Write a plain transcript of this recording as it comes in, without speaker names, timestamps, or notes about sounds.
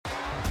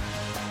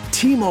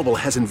T-Mobile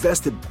has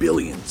invested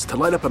billions to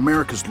light up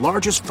America's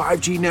largest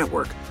 5G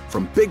network,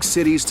 from big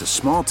cities to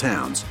small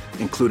towns,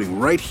 including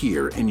right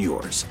here in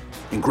yours.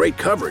 And great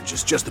coverage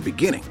is just the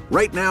beginning.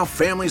 Right now,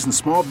 families and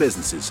small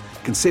businesses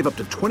can save up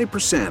to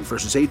 20%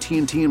 versus AT&T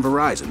and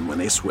Verizon when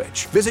they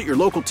switch. Visit your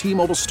local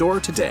T-Mobile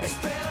store today.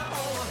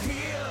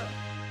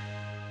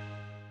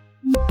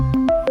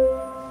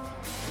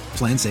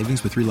 Plan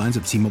savings with 3 lines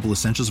of T-Mobile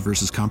Essentials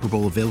versus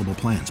comparable available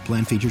plans.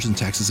 Plan features and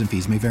taxes and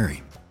fees may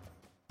vary.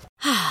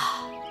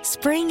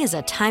 Spring is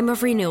a time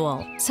of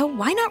renewal, so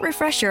why not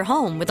refresh your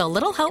home with a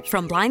little help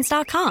from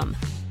Blinds.com?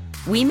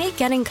 We make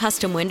getting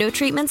custom window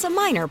treatments a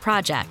minor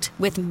project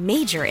with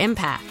major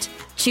impact.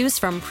 Choose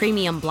from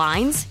premium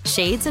blinds,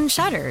 shades, and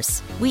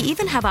shutters. We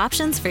even have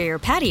options for your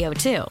patio,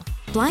 too.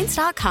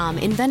 Blinds.com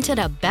invented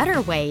a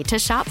better way to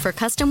shop for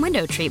custom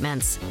window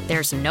treatments.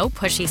 There's no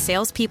pushy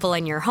salespeople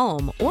in your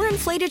home or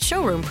inflated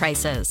showroom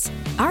prices.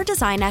 Our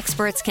design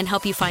experts can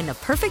help you find the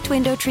perfect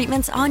window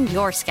treatments on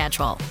your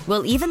schedule.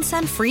 We'll even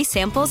send free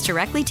samples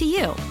directly to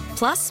you.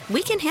 Plus,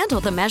 we can handle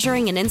the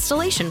measuring and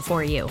installation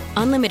for you.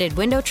 Unlimited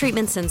window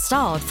treatments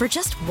installed for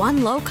just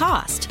one low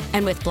cost.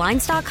 And with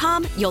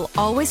Blinds.com, you'll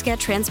always get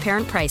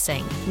transparent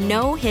pricing.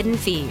 No hidden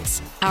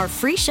fees. Our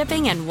free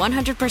shipping and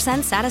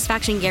 100%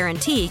 satisfaction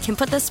guarantee can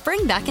put the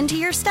spring back into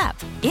your step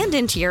and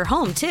into your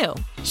home, too.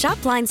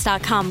 Shop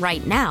Blinds.com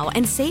right now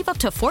and save up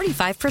to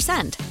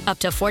 45%. Up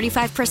to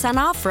 45%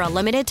 off for a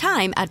limited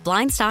time at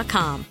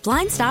Blinds.com.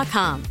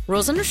 Blinds.com.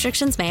 Rules and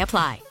restrictions may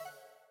apply.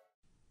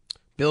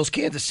 Bills,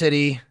 Kansas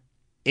City,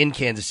 in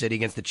Kansas City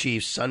against the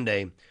Chiefs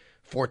Sunday,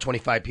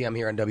 4:25 p.m.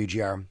 here on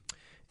WGR.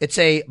 It's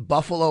a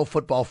Buffalo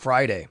Football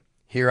Friday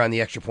here on the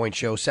Extra Point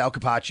Show. Sal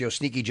Capaccio,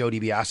 Sneaky Joe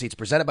DiBiase. It's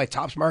presented by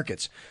Tops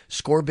Markets.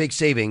 Score big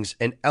savings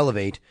and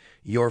elevate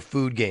your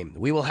food game.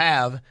 We will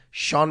have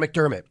Sean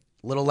McDermott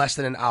a little less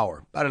than an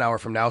hour, about an hour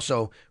from now.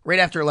 So right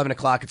after 11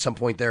 o'clock at some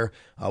point there,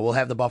 we'll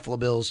have the Buffalo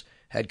Bills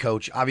head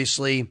coach.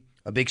 Obviously,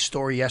 a big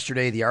story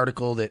yesterday, the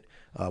article that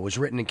was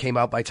written and came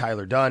out by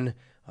Tyler Dunn.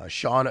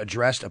 Sean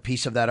addressed a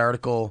piece of that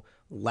article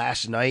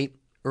last night,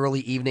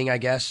 early evening, I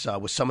guess,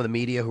 with some of the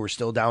media who were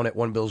still down at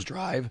One Bills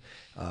Drive.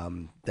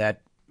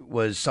 That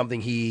was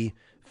something he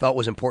felt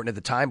was important at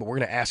the time, but we're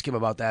going to ask him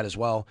about that as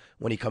well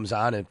when he comes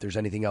on, and if there's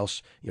anything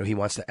else he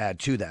wants to add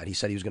to that. He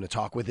said he was going to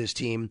talk with his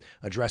team,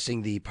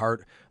 addressing the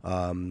part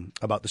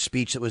about the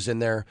speech that was in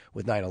there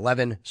with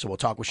 9/11. So we'll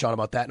talk with Sean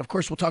about that, and of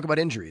course we'll talk about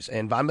injuries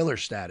and Von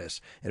Miller's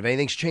status and if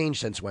anything's changed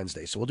since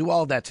Wednesday. So we'll do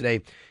all of that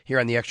today here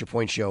on the Extra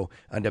Point Show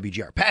on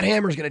WGR. Pat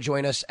Hammer is going to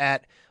join us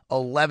at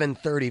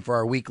 11:30 for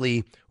our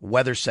weekly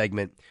weather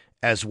segment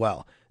as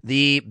well.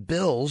 The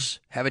Bills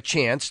have a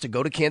chance to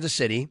go to Kansas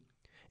City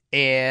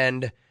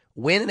and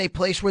win in a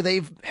place where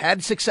they've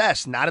had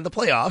success, not in the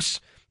playoffs,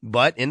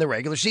 but in the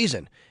regular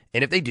season.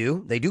 And if they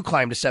do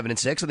climb to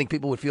 7-6. I think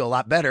people would feel a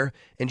lot better.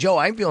 And Joe,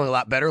 I'm feeling a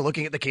lot better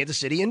looking at the Kansas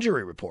City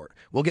injury report.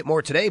 We'll get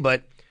more today,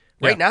 but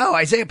right now,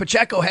 Isaiah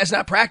Pacheco has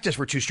not practiced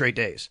for 2 straight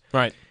days.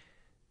 Right.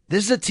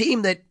 This is a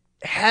team that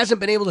hasn't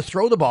been able to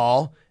throw the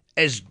ball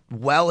as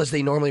well as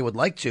they normally would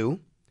like to,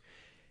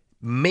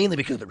 mainly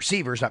because of the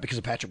receivers, not because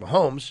of Patrick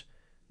Mahomes.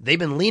 They've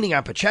been leaning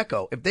on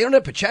Pacheco. If they don't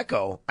have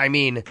Pacheco, I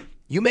mean,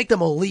 you make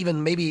them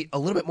even maybe a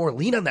little bit more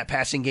lean on that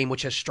passing game,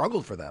 which has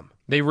struggled for them.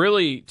 They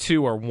really,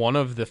 too, are one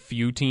of the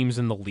few teams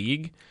in the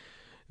league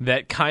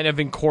that kind of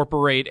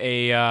incorporate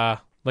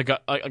a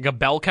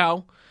bell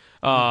cow.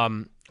 I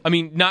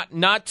mean,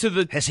 not to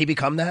the... Has he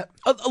become that?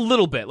 A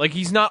little bit. Like,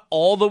 he's not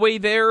all the way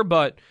there,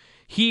 but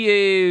he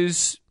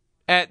is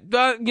at,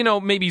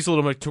 maybe he's a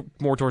little bit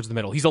more towards the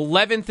middle. He's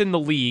 11th in the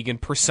league in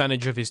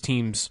percentage of his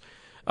team's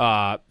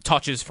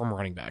touches from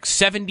running backs.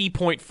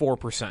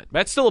 70.4%.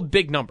 That's still a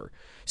big number.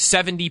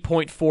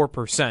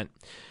 70.4%.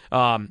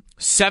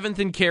 7th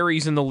in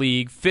carries in the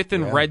league, 5th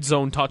in red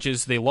zone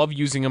touches. They love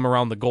using him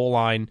around the goal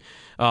line.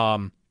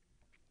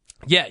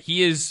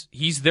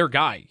 He's their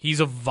guy. He's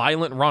a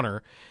violent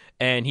runner,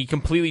 and he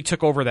completely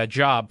took over that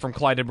job from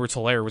Clyde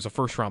Edwards-Helaire, who was a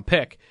first-round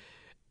pick.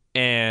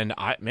 And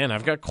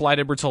I've got Clyde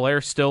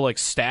Edwards-Helaire still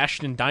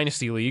stashed in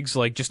dynasty leagues,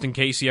 just in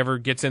case he ever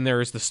gets in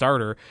there as the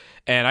starter.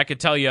 And I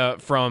could tell you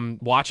from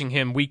watching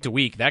him week to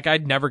week, that guy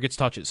never gets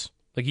touches.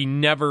 He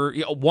never,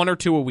 1 or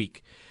 2 a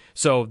week.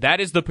 So that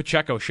is the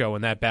Pacheco show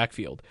in that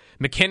backfield.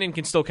 McKinnon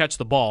can still catch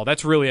the ball.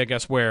 That's really, I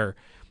guess, where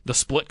the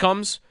split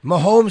comes.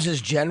 Mahomes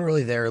is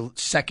generally their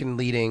second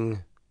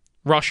leading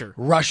rusher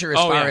as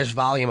far as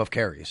volume of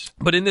carries.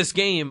 But in this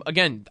game,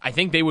 again, I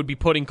think they would be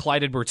putting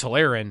Clyde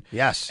Edwards-Helaire in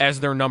as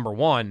their number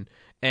one,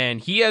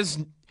 and he has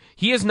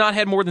not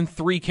had more than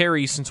 3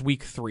 carries since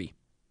week 3.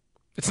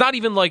 It's not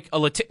even like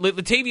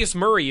Latavius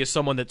Murray is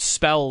someone that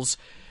spells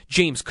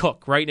James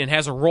Cook, right, and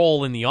has a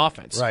role in the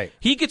offense. Right.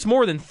 He gets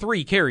more than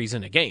 3 carries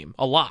in a game,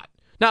 a lot.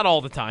 Not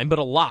all the time, but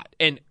a lot.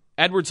 And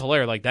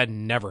Edwards-Helaire, that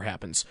never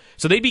happens.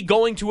 So they'd be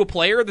going to a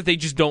player that they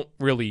just don't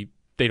really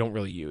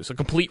use, a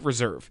complete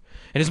reserve.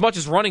 And as much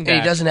as running back,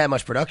 and he doesn't have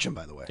much production,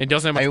 by the way. It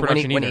doesn't have much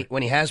production either.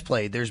 When he has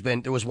played,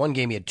 there was one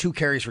game he had 2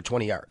 carries for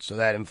 20 yards, so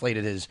that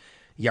inflated his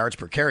yards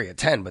per carry at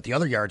 10. But the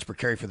other yards per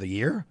carry for the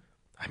year,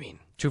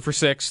 2 for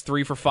 6,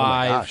 3 for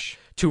 5,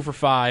 2 for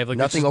 5. Like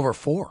nothing over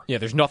 4. Yeah,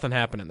 there's nothing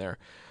happening there.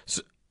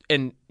 So,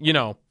 and,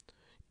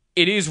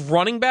 it is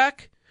running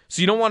back,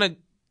 so you don't want to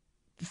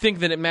think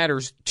that it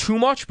matters too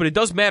much, but it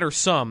does matter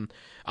some.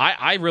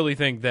 I really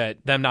think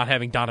that them not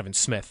having Donovan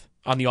Smith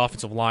on the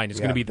offensive line is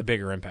going to be the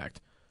bigger impact.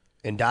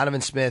 And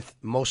Donovan Smith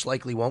most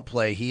likely won't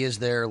play. He is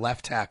their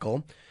left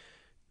tackle.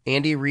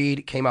 Andy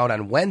Reid came out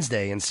on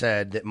Wednesday and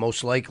said that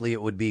most likely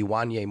it would be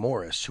Wanye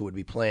Morris who would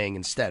be playing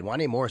instead.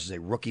 Wanye Morris is a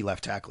rookie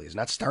left tackle. He has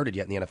not started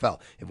yet in the NFL.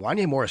 If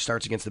Wanye Morris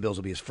starts against the Bills,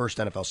 it'll be his first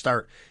NFL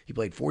start. He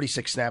played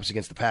 46 snaps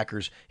against the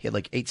Packers. He had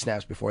like 8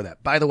 snaps before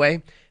that. By the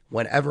way,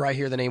 whenever I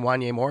hear the name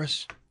Wanye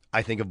Morris,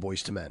 I think of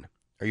Boyz II Men.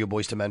 Are you a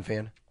Boyz II Men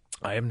fan?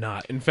 I am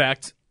not. In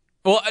fact,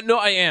 well, no,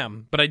 I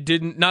am, but I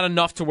didn't. Not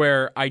enough to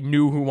where I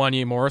knew who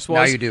Wanye Morris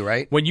was. Now you do,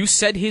 right? When you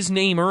said his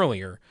name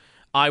earlier,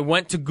 I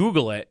went to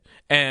Google it,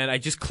 and I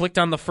just clicked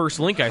on the first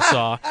link I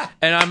saw,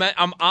 and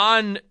I'm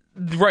on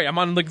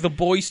like the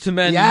Boyz II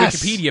Men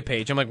Wikipedia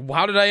page. I'm like,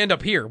 how did I end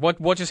up here?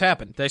 What just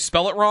happened? Did I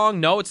spell it wrong?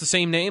 No, it's the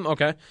same name.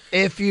 Okay.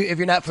 If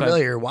you're not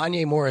familiar,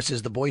 Wanye Morris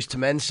is the Boyz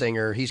II Men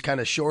singer. He's kind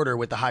of shorter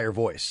with the higher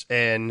voice,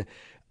 and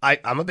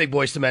I'm a big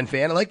Boyz II Men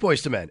fan. I like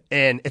Boyz II Men,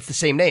 and it's the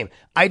same name.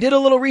 I did a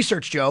little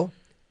research, Joe.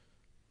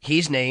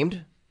 He's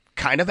named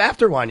kind of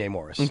after Wanye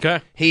Morris.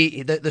 Okay.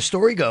 The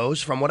story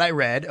goes, from what I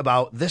read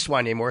about this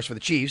Wanye Morris for the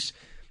Chiefs,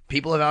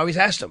 people have always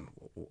asked him,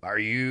 are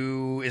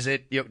you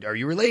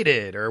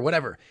related or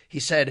whatever? He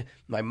said,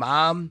 my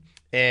mom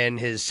and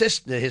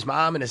his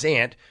mom and his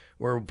aunt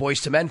were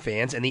Boyz II Men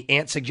fans, and the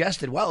aunt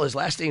suggested, well, his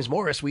last name's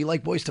Morris. We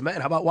like Boyz II Men.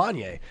 How about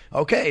Wanye?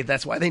 Okay,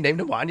 that's why they named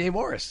him Wanye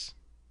Morris.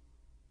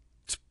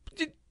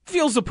 It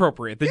feels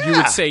appropriate that you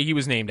would say he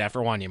was named after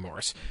Wanye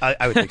Morris.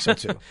 I would think so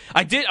too.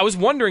 I was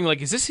wondering,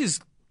 like, is this his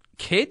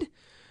kid?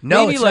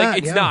 No, maybe it's like not.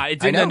 it's not. It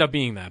didn't end up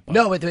being that. But.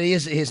 No, but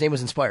his name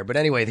was inspired. But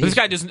anyway, this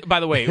guy doesn't. By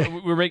the way,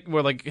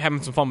 we're like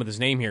having some fun with his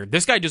name here.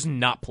 This guy does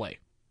not play.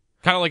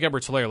 Kind of like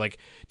Edwards Hilaire. Like,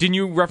 didn't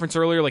you reference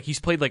earlier? Like, he's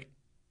played like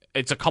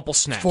it's a couple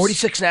snaps.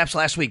 46 snaps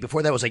last week.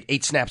 Before that was like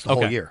 8 snaps the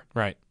whole year.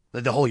 Right.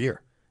 The whole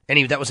year,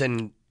 and that was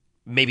in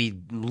maybe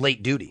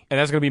late duty. And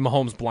that's going to be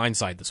Mahomes' blind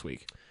side this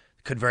week.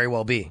 Could very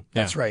well be.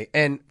 That's right.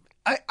 And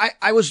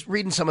I was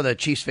reading some of the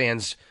Chiefs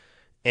fans,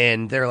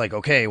 and they're like,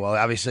 okay, well,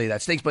 obviously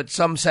that stinks. But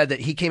some said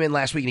that he came in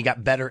last week and he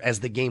got better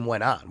as the game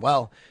went on.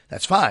 Well,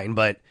 that's fine,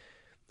 but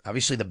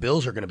obviously the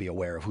Bills are going to be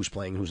aware of who's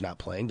playing, who's not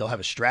playing. They'll have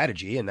a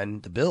strategy, and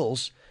then the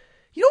Bills.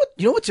 You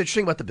know what's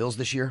interesting about the Bills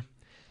this year?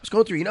 I was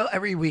going through,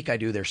 every week I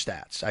do their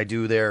stats. I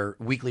do their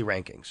weekly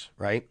rankings,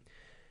 right?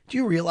 Do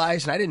you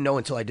realize, and I didn't know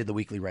until I did the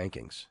weekly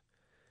rankings,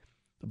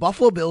 the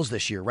Buffalo Bills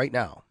this year, right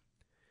now,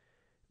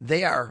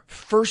 they are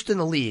first in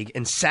the league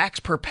in sacks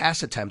per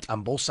pass attempt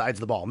on both sides of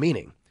the ball,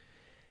 meaning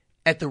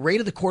at the rate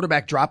of the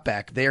quarterback drop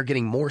back, they are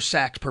getting more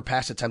sacks per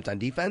pass attempt on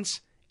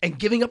defense and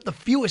giving up the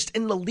fewest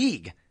in the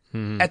league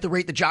at the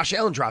rate that Josh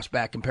Allen drops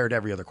back compared to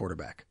every other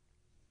quarterback.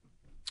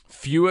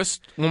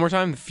 Fewest? One more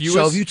time? The fewest?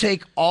 So if you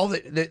take all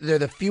they're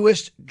the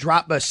fewest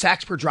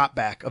sacks per drop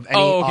back of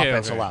any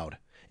offense allowed.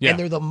 Yeah. And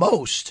they're the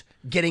most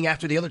getting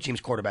after the other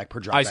team's quarterback per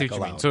drop back allowed. I see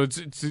what you mean. So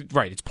it's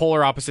right. It's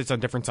polar opposites on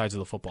different sides of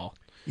the football.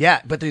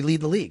 Yeah, but they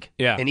lead the league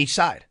in each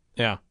side.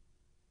 Yeah.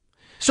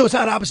 So it's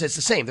not opposite, it's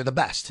the same. They're the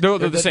best. They're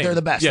the same. They're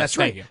the best. Yes, that's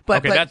right. Thank you.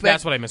 But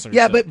that's what I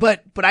misunderstood. Yeah,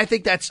 but I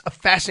think that's a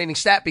fascinating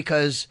stat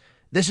because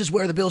this is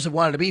where the Bills have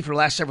wanted to be for the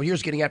last several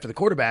years, getting after the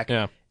quarterback.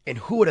 Yeah. And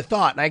who would have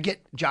thought? And I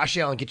get Josh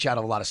Allen gets you out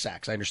of a lot of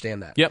sacks. I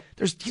understand that. Yep.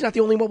 He's not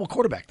the only mobile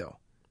quarterback, though.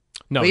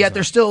 No. But yet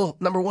they're still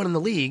number one in the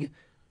league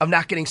of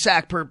not getting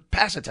sacked per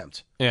pass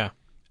attempt. Yeah.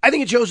 I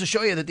think it shows to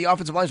show you that the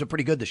offensive lines are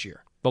pretty good this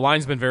year. The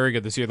line's been very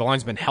good this year. The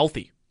line's been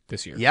healthy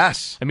this year.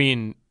 Yes. I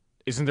mean,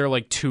 isn't there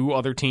like 2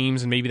 other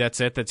teams, and maybe that's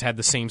it, that's had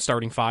the same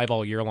starting 5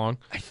 all year long?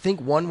 I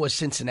think one was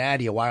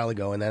Cincinnati a while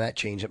ago, and then that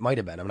changed. It might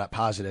have been. I'm not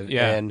positive.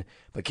 Yeah.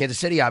 But Kansas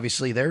City,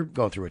 obviously, they're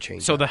going through a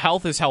change. So the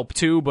health has helped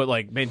too, but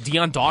like, man,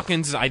 Deion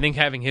Dawkins, I think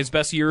having his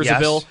best year as a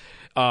Bill.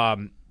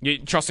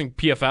 Trusting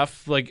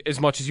PFF like as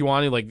much as you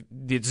want, like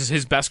this is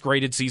his best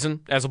graded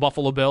season as a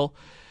Buffalo Bill.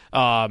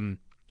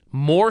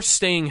 More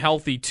staying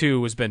healthy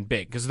too has been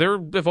big because there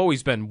have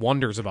always been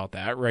wonders about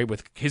that, right?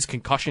 With his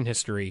concussion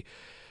history,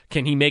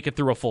 can he make it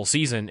through a full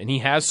season? And he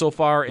has so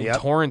far. In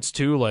Torrance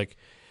too, like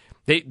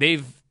their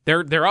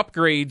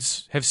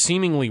upgrades have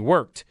seemingly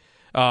worked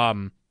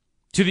to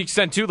the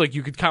extent too. Like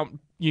you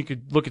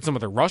could look at some of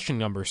their rushing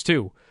numbers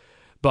too,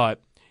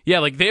 but. Yeah,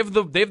 like they have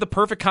the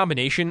perfect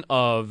combination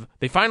of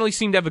they finally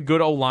seem to have a good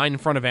O-line in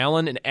front of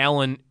Allen, and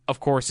Allen, of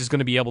course, is going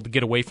to be able to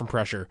get away from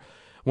pressure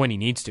when he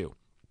needs to.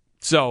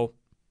 So,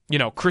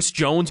 Chris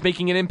Jones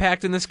making an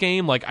impact in this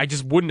game, like I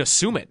just wouldn't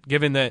assume it,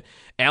 given that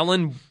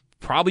Allen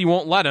probably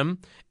won't let him,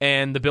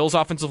 and the Bills'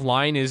 offensive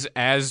line is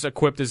as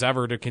equipped as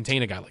ever to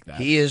contain a guy like that.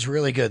 He is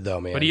really good,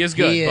 though, man. But he is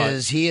good.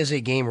 He is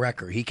a game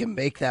wrecker. He can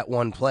make that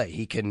one play.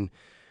 He can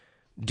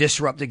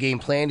disrupt the game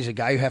plan. He's a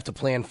guy you have to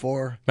plan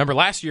for. Remember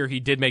last year he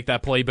did make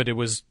that play, but it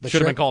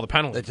should have been called a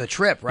penalty. The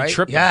trip, right? He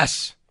tripped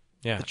yes.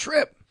 Yeah. The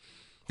trip.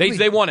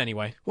 They won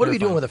anyway. What are we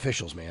doing with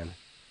officials, man?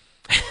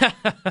 How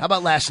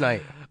about last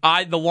night?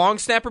 The long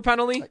snapper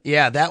penalty?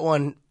 Yeah, that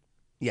one,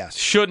 yes.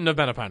 Shouldn't have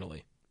been a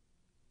penalty.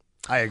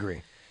 I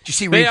agree. Did you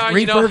see They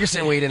Reed are,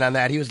 Ferguson weighed in on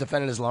that? He was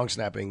defending his long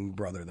snapping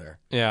brother there.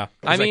 Yeah,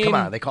 I mean, come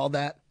on, they called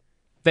that.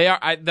 They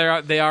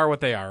are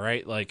what they are,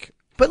 right? Like,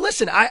 but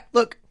listen, I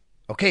don't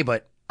think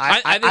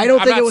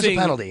I'm it was saying,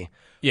 a penalty.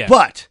 Yeah,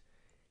 but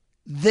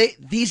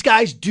these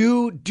guys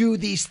do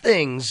these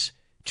things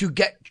to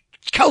get.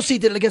 Kelsey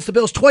did it against the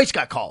Bills twice.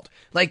 Got called.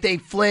 Like they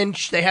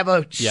flinch. They have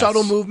a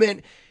subtle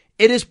movement.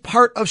 It is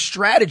part of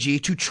strategy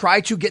to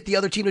try to get the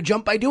other team to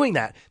jump by doing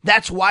that.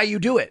 That's why you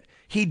do it.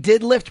 He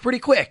did lift pretty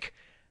quick.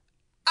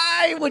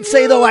 I would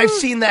say, though, I've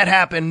seen that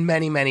happen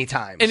many, many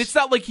times. And it's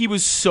not like he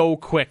was so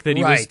quick that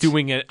he was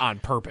doing it on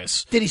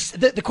purpose. Did he?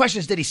 The question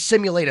is, did he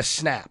simulate a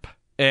snap?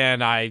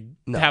 And I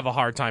have a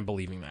hard time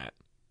believing that.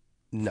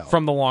 No.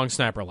 From the long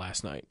snapper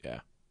last night,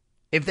 yeah.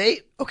 If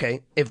they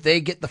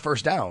get the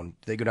first down, do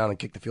they go down and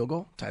kick the field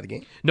goal, tie the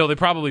game? No, they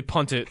probably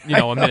punt it,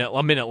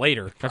 a minute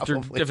later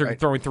after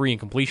throwing 3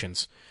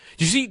 incompletions.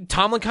 Did you see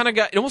Tomlin kind of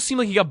it almost seemed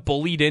like he got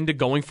bullied into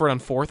going for it on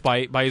fourth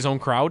by his own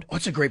crowd? Oh,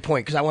 that's a great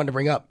point because I wanted to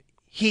bring up.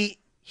 He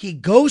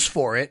goes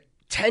for it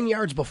 10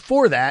 yards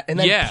before that and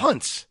then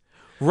punts.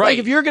 Right. Like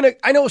if you're going to,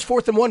 I know it was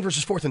 4th and 1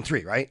 versus 4th and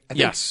 3, right?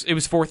 Yes, it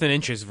was 4th and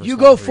inches. You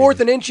go 4th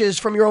and inches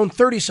from your own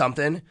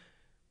 30-something.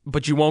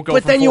 But you won't go.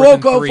 But then you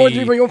won't go 4th and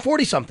 3 from your own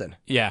 40-something.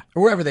 Yeah,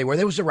 or wherever they were.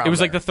 It was around. It was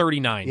there. like the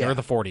 39 or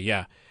the 40.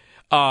 Yeah.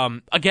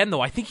 Again,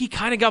 though, I think he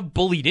kind of got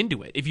bullied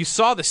into it. If you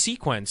saw the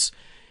sequence,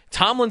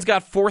 Tomlin's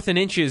got 4th and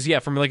inches. Yeah,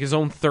 from like his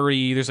own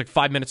 30. There's like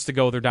 5 minutes to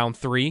go. They're down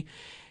 3.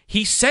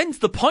 He sends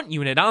the punt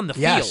unit on the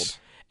field,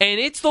 and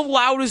it's the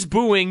loudest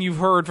booing you've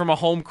heard from a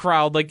home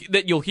crowd like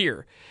that you'll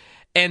hear.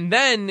 And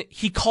then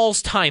he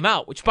calls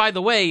timeout, which, by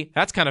the way,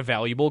 that's kind of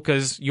valuable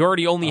because you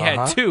already only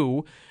had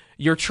 2.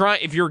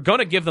 If you're going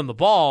to give them the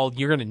ball,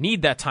 you're going to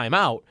need that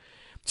timeout.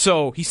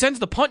 So he sends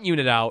the punt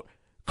unit out,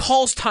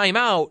 calls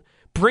timeout,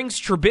 brings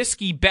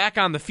Trubisky back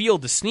on the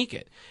field to sneak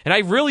it. And I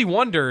really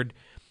wondered,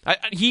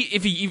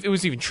 if it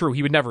was even true,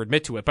 he would never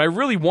admit to it, but I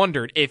really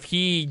wondered if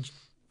he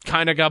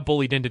kind of got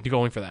bullied into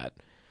going for that.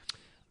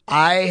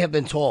 I have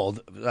been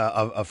told,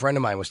 a friend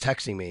of mine was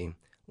texting me,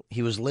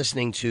 he was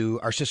listening to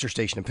our sister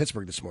station in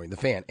Pittsburgh this morning, The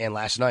Fan, and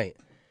last night.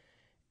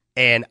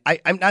 And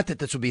I'm not that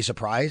this would be a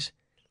surprise.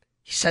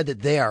 He said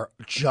that they are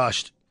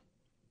just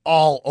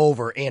all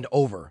over and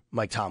over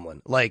Mike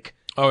Tomlin. Like,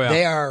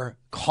 they are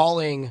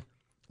calling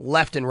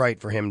left and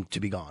right for him to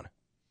be gone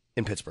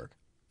in Pittsburgh.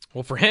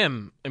 Well, for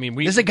him, I mean,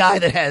 this is a guy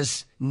that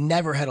has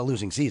never had a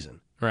losing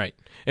season. Right.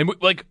 And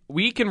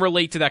we can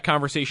relate to that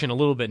conversation a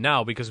little bit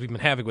now because we've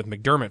been having with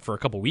McDermott for a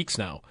couple weeks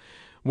now,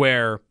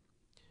 where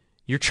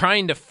you're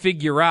trying to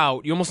figure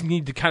out, you almost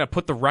need to kind of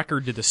put the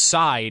record to the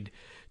side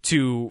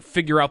to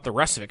figure out the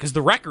rest of it because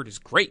the record is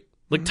great.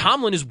 Like,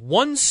 Tomlin is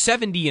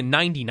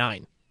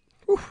 170-99.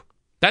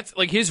 That's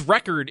like his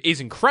record is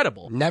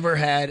incredible. Never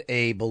had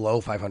a below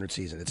 500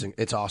 season.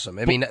 It's awesome.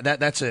 I mean,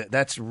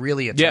 that's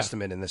really a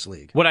testament in this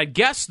league. What I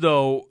guess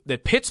though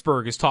that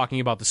Pittsburgh is talking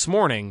about this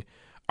morning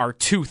are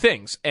 2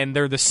 things, and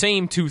they're the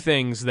same 2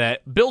 things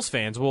that Bills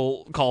fans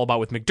will call about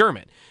with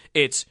McDermott.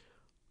 It's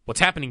what's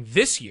happening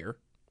this year,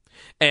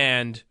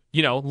 and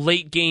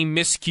late game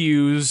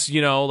miscues,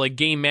 like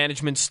game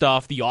management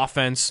stuff, the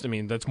offense. I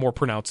mean, that's more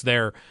pronounced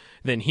there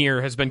than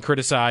here, has been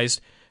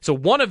criticized. So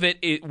one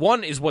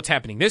is what's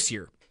happening this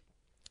year.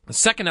 The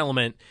second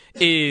element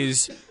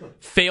is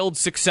failed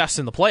success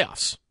in the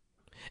playoffs.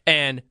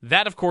 And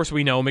that, of course,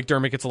 we know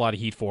McDermott gets a lot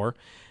of heat for.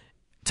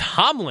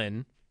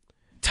 Tomlin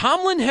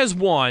has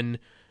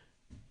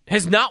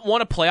not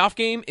won a playoff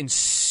game in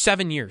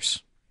 7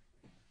 years.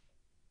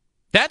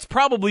 That's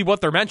probably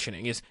what they're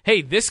mentioning is,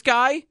 hey, this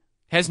guy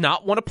has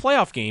not won a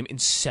playoff game in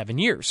 7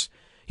 years.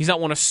 He's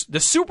not won the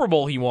Super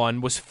Bowl he won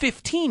was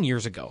 15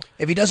 years ago.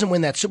 If he doesn't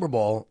win that Super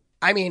Bowl,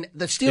 I mean,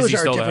 the Steelers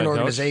are a different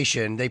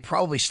organization. They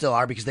probably still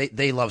are because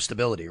they love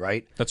stability,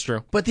 right? That's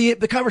true. But the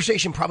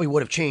conversation probably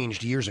would have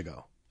changed years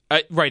ago.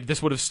 Right.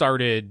 This would have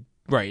started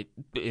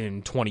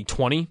in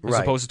 2020 as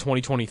opposed to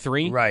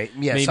 2023. Right.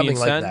 Yeah, maybe something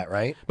instead. like that,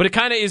 right? But it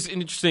kind of is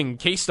an interesting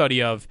case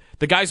study of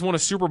the guy's won a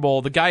Super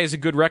Bowl. The guy has a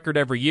good record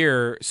every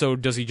year. So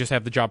does he just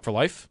have the job for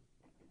life?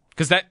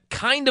 Because that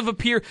kind of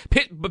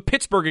but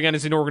Pittsburgh, again,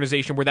 is an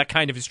organization where that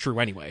kind of is true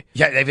anyway.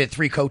 Yeah, they've had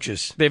 3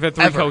 coaches. They've had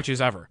 3 coaches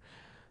ever.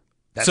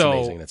 That's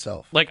amazing in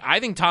itself. Like,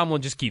 I think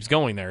Tomlin just keeps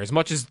going there. As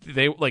much as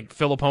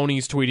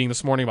Filipponi's tweeting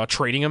this morning about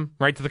trading him,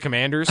 right, to the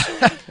Commanders.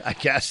 I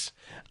guess.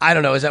 I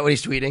don't know. Is that what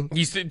he's tweeting?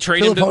 He's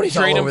trade him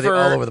all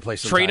over the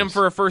place. Trade him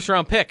for a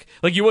first-round pick.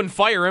 Like, you wouldn't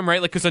fire him,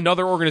 right? Like, because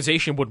another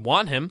organization would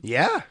want him.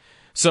 Yeah.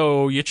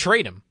 So you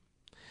trade him.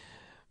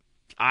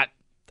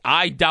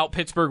 I doubt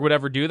Pittsburgh would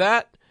ever do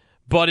that.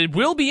 But it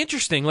will be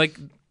interesting. Like,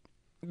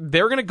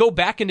 they're going to go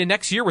back into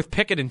next year with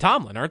Pickett and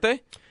Tomlin, aren't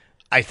they?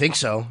 I think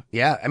so.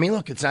 Yeah. I mean,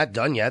 look, it's not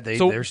done yet.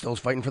 They're still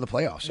fighting for the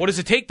playoffs. What does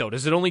it take, though?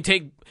 Does it only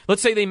take,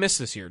 let's say they miss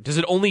this year. Does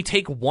it only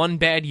take one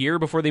bad year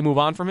before they move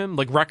on from him,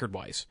 like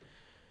record-wise?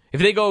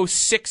 If they go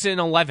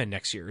 6-11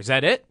 next year, is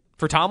that it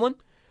for Tomlin?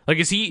 Like,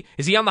 is he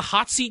on the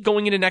hot seat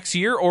going into next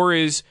year? Or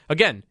is,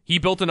 again, he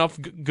built enough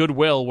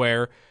goodwill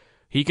where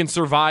he can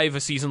survive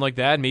a season like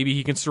that. Maybe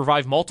he can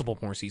survive multiple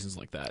more seasons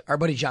like that. Our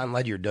buddy John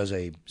Ledyard does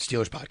a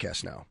Steelers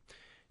podcast now.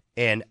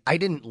 And I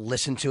didn't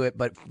listen to it,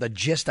 but the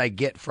gist I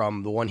get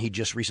from the one he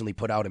just recently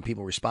put out and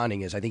people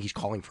responding is I think he's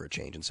calling for a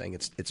change and saying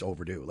it's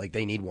overdue. Like,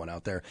 they need one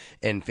out there.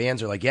 And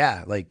fans are like,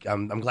 yeah, like,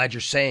 I'm glad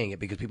you're saying it,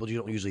 because people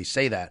don't usually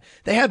say that.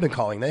 They have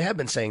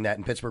been saying that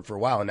in Pittsburgh for a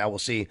while, and now we'll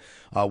see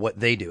what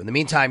they do. In the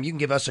meantime, you can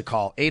give us a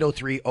call,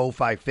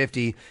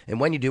 803-0550. And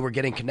when you do, we're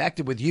getting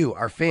connected with you,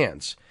 our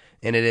fans.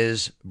 And it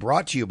is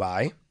brought to you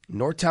by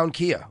Northtown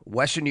Kia,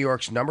 Western New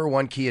York's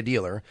 #1 Kia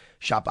dealer.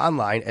 Shop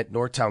online at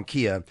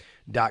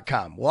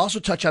northtownkia.com. We'll also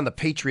touch on the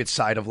Patriots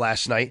side of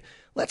last night.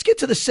 Let's get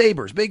to the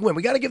Sabres. Big win.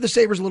 We got to give the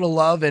Sabres a little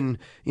love and,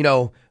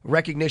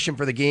 recognition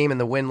for the game and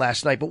the win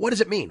last night. But what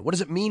does it mean? What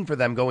does it mean for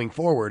them going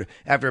forward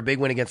after a big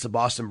win against the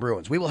Boston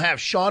Bruins? We will have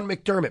Sean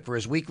McDermott for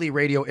his weekly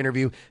radio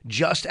interview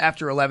just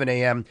after 11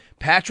 a.m.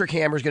 Patrick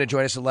Hammer is going to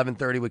join us at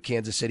 11:30 with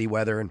Kansas City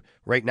weather. And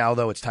right now,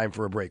 though, it's time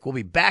for a break. We'll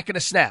be back in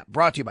a snap,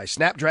 brought to you by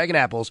Snapdragon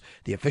Apples,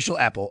 the official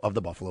apple of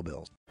the Buffalo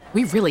Bills.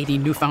 We really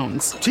need new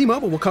phones.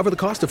 T-Mobile will cover the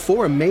cost of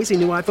 4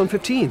 amazing new iPhone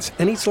 15s,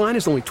 and each line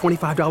is only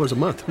 $25 a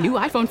month. New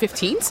iPhone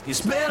 15s?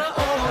 It's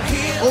better over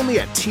here. Only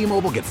at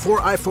T-Mobile, get 4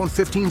 iPhone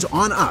 15s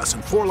on us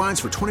and 4 lines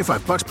for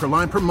 $25 per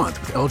line per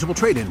month with eligible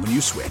trade-in when you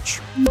switch.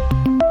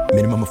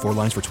 Minimum of 4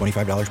 lines for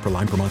 $25 per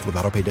line per month with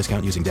autopay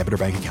discount using debit or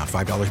bank account.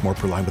 $5 more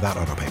per line without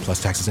autopay,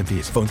 plus taxes and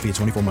fees. Phone fee at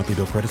 24 monthly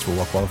bill credits for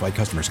well-qualified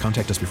customers.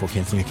 Contact us before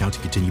canceling account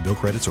to continue bill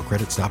credits or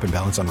credit stop and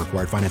balance on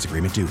required finance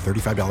agreement due.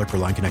 $35 per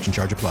line connection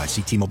charge applies.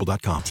 See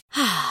T-Mobile.com.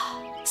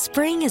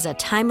 Spring is a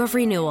time of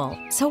renewal,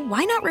 so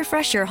why not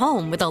refresh your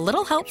home with a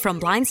little help from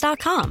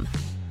Blinds.com?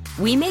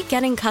 We make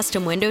getting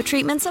custom window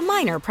treatments a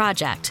minor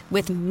project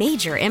with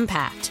major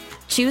impact.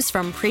 Choose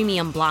from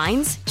premium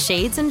blinds,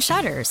 shades, and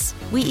shutters.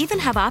 We even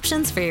have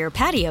options for your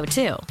patio,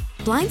 too.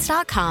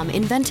 Blinds.com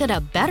invented a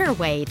better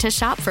way to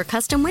shop for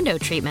custom window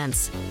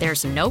treatments.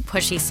 There's no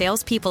pushy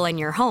salespeople in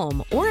your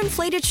home or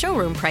inflated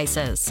showroom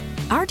prices.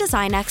 Our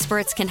design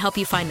experts can help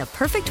you find the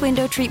perfect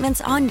window treatments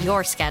on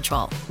your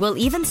schedule. We'll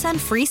even send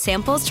free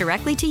samples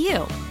directly to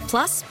you.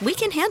 Plus, we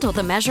can handle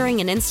the measuring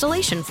and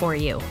installation for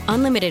you.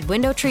 Unlimited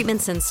window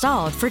treatments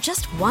installed for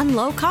just one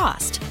low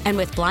cost. And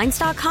with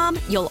Blinds.com,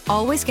 you'll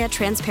always get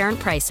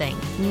transparent pricing.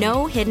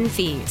 No hidden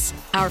fees.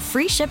 Our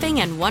free shipping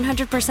and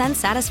 100%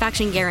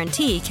 satisfaction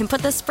guarantee can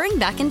put the spring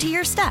back into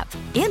your step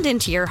and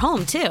into your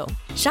home, too.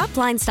 Shop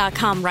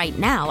Blinds.com right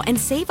now and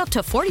save up to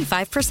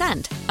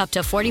 45%. Up to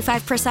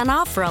 45%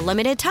 off for a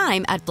limited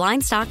time at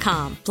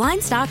Blinds.com.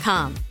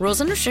 Blinds.com. Rules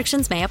and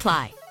restrictions may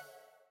apply.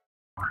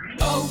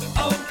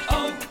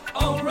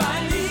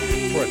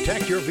 O'Reilly.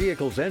 Protect your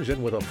vehicle's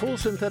engine with a full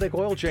synthetic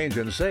oil change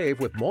and save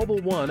with Mobile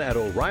One at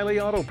O'Reilly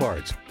Auto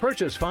Parts.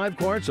 Purchase 5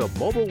 quarts of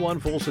Mobile One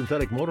full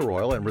synthetic motor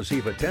oil and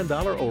receive a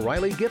 $10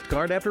 O'Reilly gift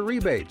card after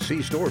rebate.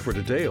 See store for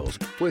details.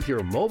 With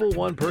your Mobile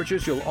One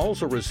purchase, you'll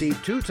also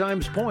receive 2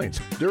 times points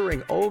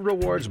during O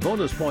Rewards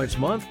Bonus Points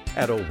Month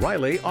at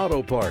O'Reilly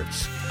Auto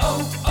Parts.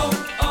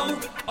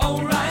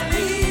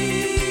 O'Reilly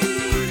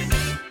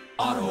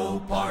Auto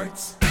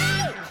Parts.